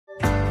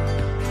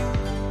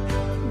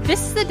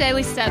This is the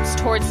Daily Steps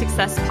Towards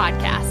Success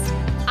podcast.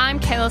 I'm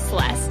Kayla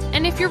Celeste,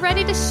 and if you're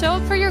ready to show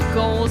up for your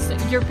goals,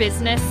 your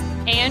business,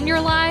 and your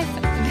life,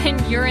 then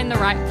you're in the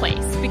right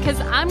place, because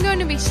I'm going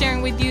to be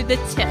sharing with you the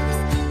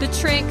tips, the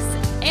tricks,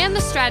 and the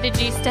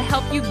strategies to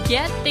help you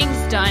get things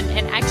done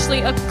and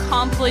actually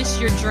accomplish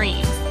your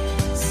dreams.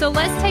 So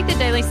let's take the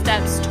daily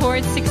steps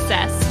towards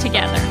success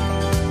together.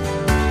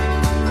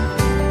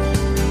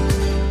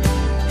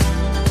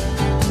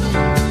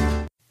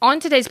 On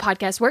today's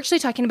podcast, we're actually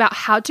talking about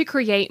how to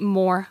create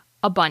more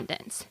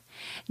abundance.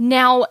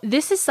 Now,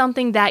 this is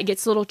something that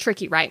gets a little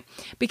tricky, right?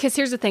 Because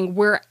here's the thing,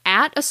 we're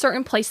at a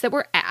certain place that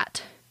we're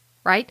at,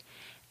 right?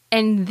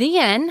 And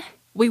then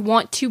we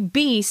want to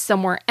be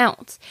somewhere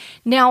else.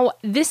 Now,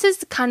 this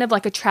is kind of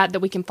like a trap that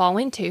we can fall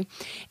into,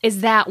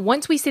 is that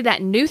once we see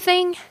that new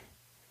thing,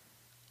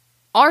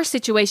 our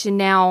situation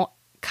now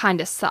kind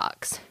of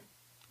sucks,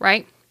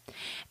 right?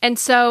 And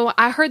so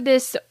I heard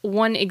this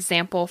one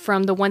example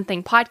from the One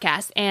Thing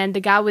podcast, and the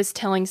guy was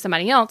telling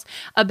somebody else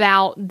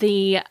about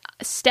the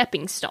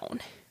stepping stone,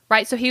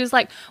 right? So he was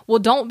like, well,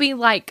 don't be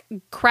like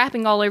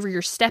crapping all over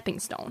your stepping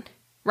stone,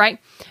 right?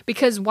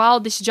 Because while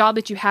this job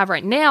that you have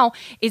right now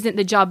isn't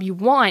the job you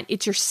want,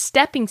 it's your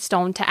stepping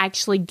stone to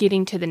actually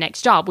getting to the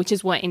next job, which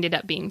is what ended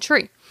up being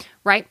true,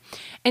 right?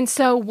 And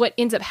so what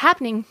ends up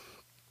happening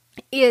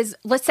is,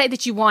 let's say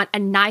that you want a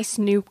nice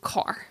new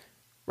car,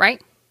 right?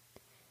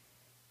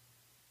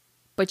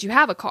 But you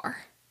have a car,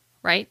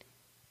 right?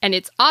 And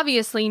it's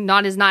obviously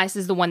not as nice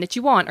as the one that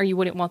you want, or you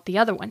wouldn't want the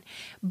other one.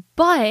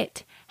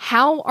 But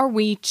how are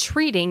we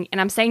treating,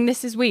 and I'm saying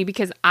this is we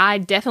because I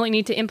definitely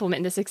need to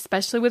implement this,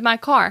 especially with my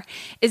car,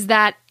 is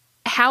that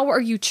how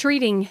are you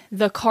treating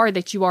the car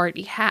that you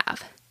already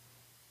have,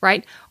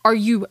 right? Are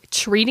you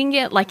treating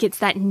it like it's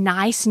that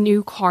nice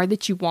new car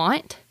that you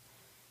want?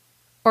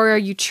 Or are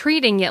you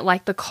treating it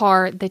like the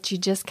car that you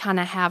just kind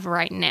of have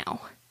right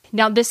now?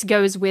 Now, this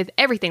goes with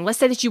everything. Let's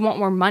say that you want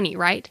more money,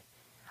 right?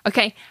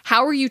 Okay,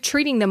 how are you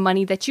treating the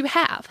money that you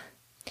have?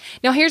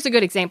 Now, here's a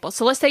good example.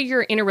 So let's say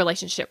you're in a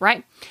relationship,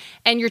 right?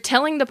 And you're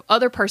telling the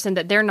other person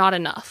that they're not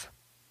enough.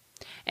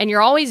 And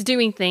you're always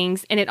doing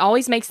things, and it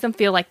always makes them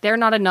feel like they're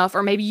not enough,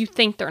 or maybe you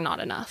think they're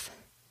not enough.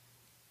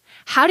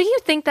 How do you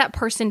think that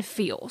person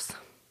feels?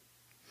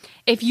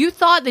 If you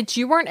thought that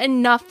you weren't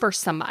enough for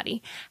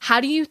somebody,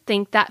 how do you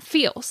think that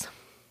feels?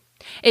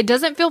 It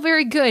doesn't feel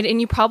very good,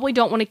 and you probably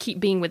don't want to keep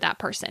being with that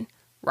person,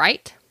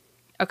 right?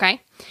 Okay.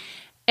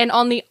 And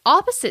on the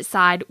opposite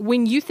side,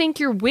 when you think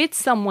you're with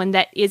someone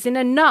that isn't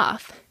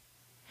enough,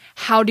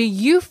 how do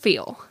you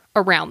feel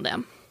around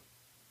them?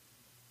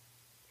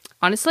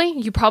 Honestly,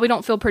 you probably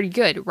don't feel pretty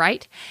good,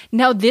 right?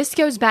 Now, this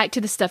goes back to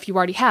the stuff you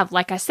already have.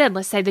 Like I said,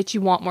 let's say that you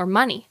want more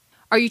money.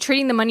 Are you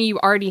treating the money you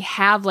already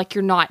have like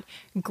you're not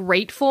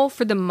grateful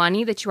for the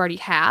money that you already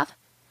have?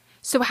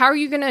 So how are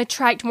you going to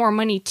attract more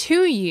money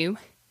to you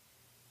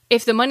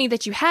if the money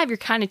that you have, you're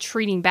kind of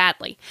treating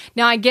badly?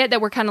 Now, I get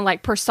that we're kind of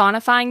like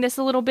personifying this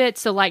a little bit,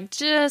 so like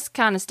just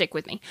kind of stick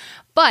with me.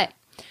 But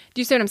do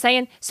you see what I'm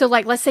saying? So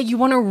like, let's say you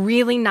want a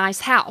really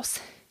nice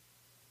house.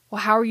 Well,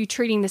 how are you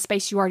treating the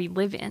space you already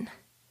live in?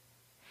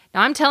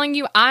 Now, I'm telling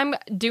you, I'm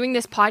doing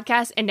this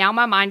podcast and now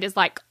my mind is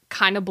like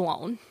kind of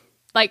blown.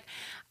 Like,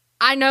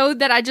 I know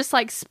that I just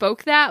like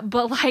spoke that,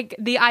 but like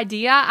the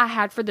idea I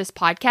had for this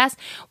podcast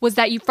was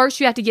that you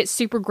have to get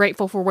super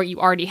grateful for what you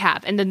already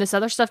have. And then this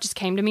other stuff just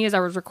came to me as I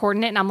was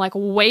recording it, and I'm like,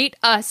 wait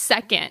a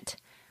second.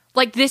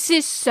 Like, this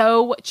is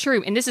so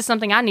true. And this is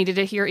something I needed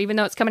to hear, even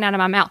though it's coming out of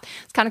my mouth.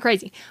 It's kind of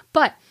crazy,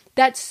 but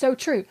that's so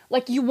true.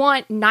 Like, you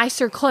want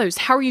nicer clothes.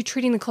 How are you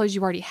treating the clothes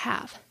you already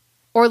have?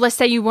 Or let's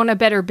say you want a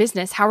better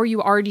business. How are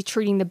you already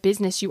treating the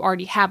business you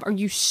already have? Are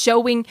you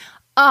showing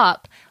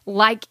up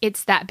like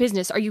it's that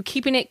business? Are you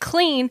keeping it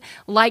clean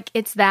like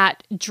it's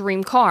that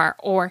dream car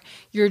or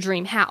your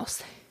dream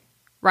house,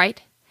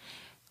 right?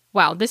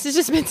 Wow, this has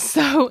just been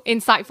so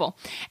insightful.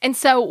 And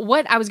so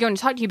what I was going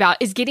to talk to you about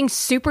is getting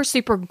super,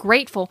 super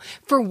grateful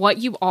for what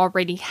you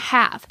already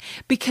have.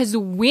 Because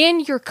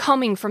when you're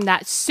coming from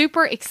that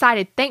super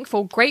excited,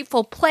 thankful,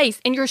 grateful place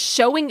and you're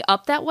showing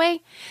up that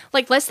way,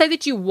 like let's say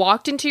that you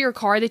walked into your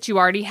car that you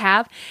already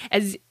have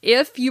as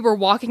if you were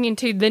walking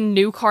into the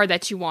new car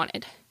that you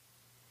wanted.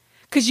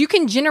 Because you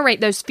can generate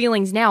those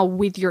feelings now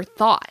with your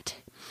thought.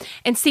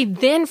 And see,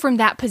 then from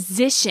that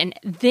position,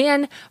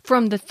 then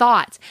from the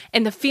thoughts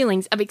and the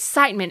feelings of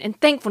excitement and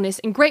thankfulness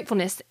and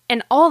gratefulness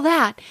and all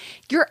that,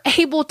 you're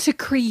able to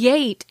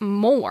create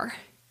more.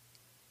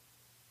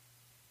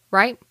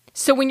 Right?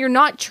 So when you're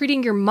not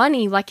treating your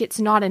money like it's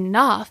not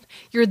enough,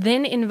 you're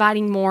then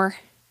inviting more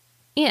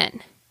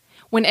in.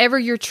 Whenever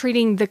you're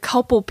treating the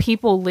couple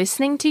people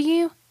listening to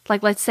you,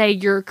 like let's say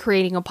you're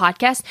creating a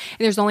podcast and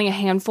there's only a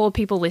handful of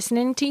people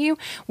listening to you,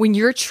 when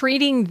you're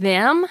treating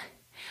them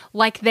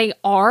like they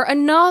are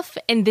enough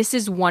and this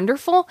is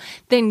wonderful,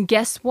 then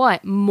guess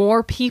what?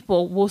 More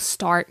people will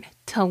start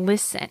to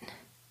listen.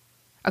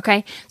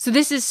 Okay? So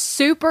this is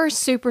super,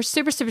 super,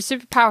 super, super,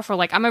 super powerful.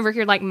 Like I'm over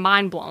here like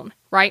mind blown,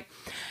 right?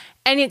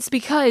 And it's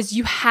because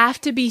you have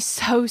to be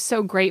so,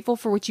 so grateful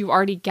for what you've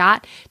already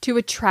got to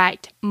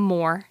attract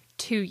more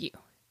to you.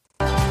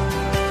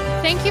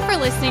 Thank you for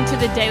listening to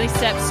the Daily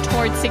Steps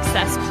Towards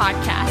Success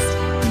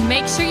podcast.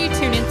 Make sure you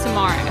tune in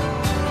tomorrow.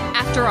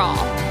 After all,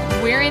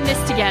 we're in this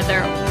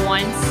together,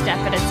 one step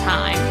at a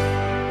time.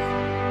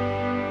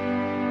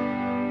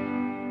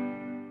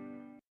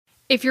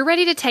 If you're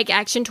ready to take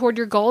action toward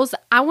your goals,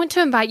 I want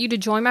to invite you to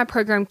join my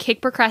program,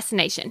 Kick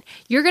Procrastination.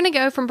 You're going to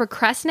go from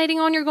procrastinating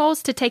on your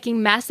goals to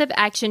taking massive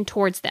action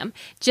towards them.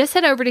 Just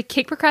head over to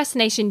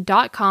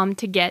kickprocrastination.com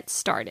to get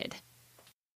started.